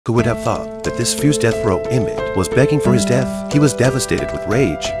Who would have thought that this fierce death row inmate was begging for his death? He was devastated with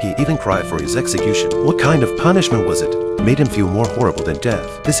rage. He even cried for his execution. What kind of punishment was it? Made him feel more horrible than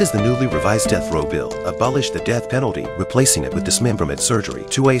death. This is the newly revised death row bill. Abolished the death penalty, replacing it with dismemberment surgery.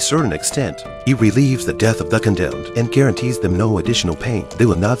 To a certain extent, it relieves the death of the condemned and guarantees them no additional pain. They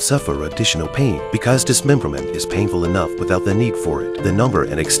will not suffer additional pain because dismemberment is painful enough without the need for it. The number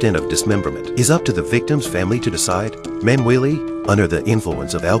and extent of dismemberment is up to the victim's family to decide. Man Willie, under the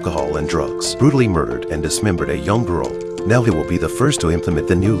influence of alcohol and drugs, brutally murdered and dismembered a young girl. Now he will be the first to implement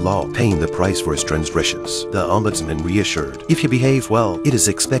the new law, paying the price for his transgressions. The ombudsman reassured, if he behaves well, it is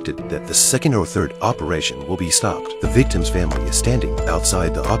expected that the second or third operation will be stopped. The victim's family is standing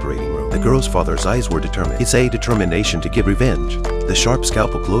outside the operating room. The girl's father's eyes were determined. It's a determination to get revenge. The sharp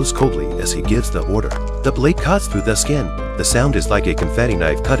scalpel glows coldly as he gives the order. The blade cuts through the skin. The sound is like a confetti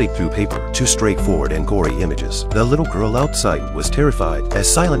knife cutting through paper. Two straightforward and gory images. The little girl outside was terrified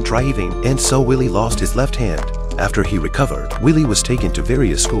as silent driving, and so Willie lost his left hand. After he recovered, Willie was taken to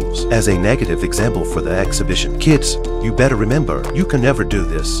various schools as a negative example for the exhibition. Kids, you better remember, you can never do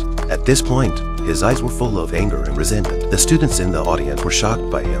this. At this point, his eyes were full of anger and resentment. The students in the audience were shocked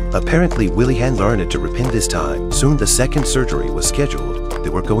by him. Apparently, Willie had learned to repent this time. Soon the second surgery was scheduled. They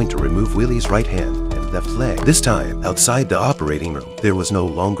were going to remove Willie's right hand and left leg. This time, outside the operating room, there was no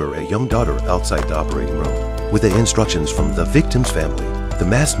longer a young daughter outside the operating room. With the instructions from the victim's family, the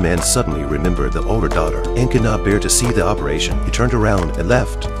masked man suddenly remembered the older daughter and could not bear to see the operation. He turned around and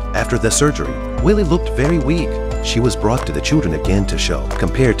left. After the surgery, Willie looked very weak. She was brought to the children again to show.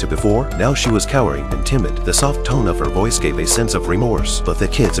 Compared to before, now she was cowering and timid. The soft tone of her voice gave a sense of remorse, but the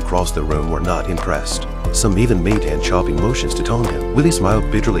kids across the room were not impressed. Some even made hand-chopping motions to taunt him. Willie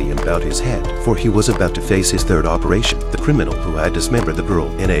smiled bitterly and bowed his head, for he was about to face his third operation. The criminal who had dismembered the girl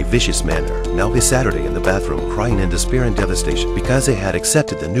in a vicious manner now is Saturday in the bathroom crying in despair and devastation because they had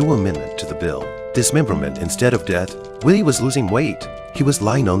accepted the new amendment to the bill. Dismemberment instead of death. Willie was losing weight. He was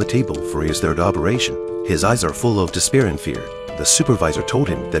lying on the table for his third operation. His eyes are full of despair and fear. The supervisor told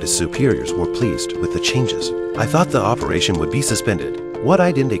him that his superiors were pleased with the changes. I thought the operation would be suspended. What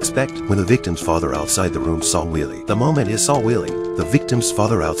I didn't expect. When the victim's father outside the room saw Willie. The moment he saw Willie, the victim's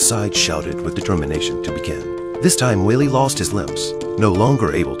father outside shouted with determination to begin. This time Willie lost his limbs. No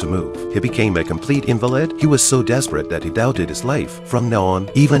longer able to move, he became a complete invalid. He was so desperate that he doubted his life. From now on,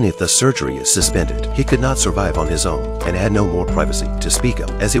 even if the surgery is suspended, he could not survive on his own and had no more privacy to speak of.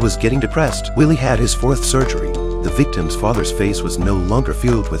 As he was getting depressed, Willie had his fourth surgery. The victim's father's face was no longer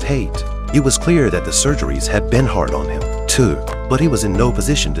filled with hate. It was clear that the surgeries had been hard on him, too, but he was in no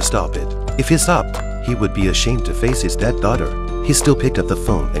position to stop it. If he stopped, he would be ashamed to face his dead daughter. He still picked up the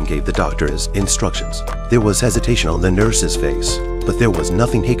phone and gave the doctor his instructions. There was hesitation on the nurse's face, but there was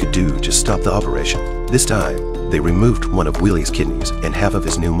nothing he could do to stop the operation. This time, they removed one of Willie's kidneys and half of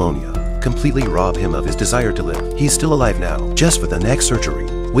his pneumonia, completely robbed him of his desire to live. He's still alive now. Just for the next surgery,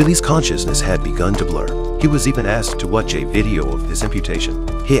 Willie's consciousness had begun to blur. He was even asked to watch a video of his amputation.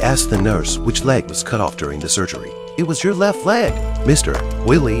 He asked the nurse which leg was cut off during the surgery. It was your left leg, Mr.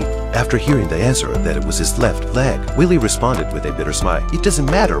 Willie. After hearing the answer that it was his left leg, Willie responded with a bitter smile. It doesn't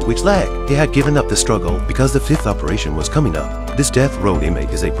matter which leg. He had given up the struggle because the fifth operation was coming up. This death row inmate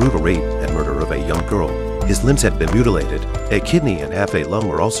is a brutal rape and murder of a young girl. His limbs had been mutilated. A kidney and half a lung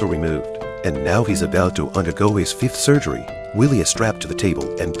were also removed. And now he's about to undergo his fifth surgery. Willie is strapped to the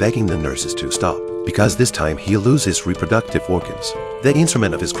table and begging the nurses to stop, because this time he'll lose his reproductive organs, the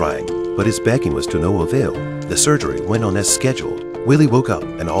instrument of his crying, but his begging was to no avail. The surgery went on as scheduled. Willie woke up,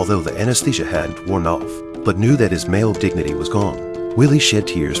 and although the anesthesia hadn't worn off, but knew that his male dignity was gone, Willie shed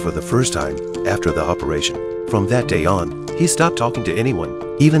tears for the first time after the operation. From that day on, he stopped talking to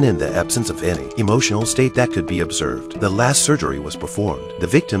anyone, even in the absence of any emotional state that could be observed. The last surgery was performed. The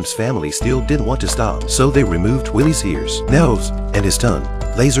victim's family still didn't want to stop, so they removed Willie's ears, nose, and his tongue.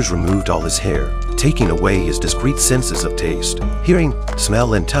 Lasers removed all his hair, taking away his discrete senses of taste, hearing,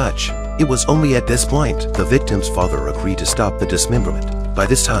 smell, and touch. It was only at this point the victim's father agreed to stop the dismemberment. By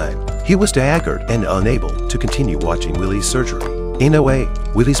this time, he was staggered and unable to continue watching Willie's surgery. In a way,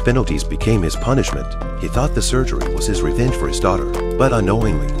 Willie's penalties became his punishment. He thought the surgery was his revenge for his daughter, but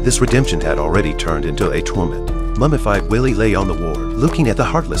unknowingly, this redemption had already turned into a torment. Mummified Willie lay on the ward, looking at the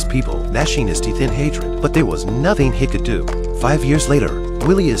heartless people, gnashing his teeth in hatred, but there was nothing he could do. 5 years later,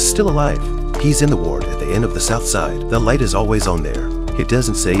 Willie is still alive. He's in the ward at the end of the south side. The light is always on there. He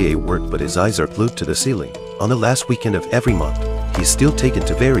doesn't say a word, but his eyes are glued to the ceiling. On the last weekend of every month, he's still taken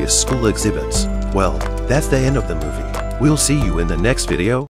to various school exhibits. Well, that's the end of the movie. We'll see you in the next video.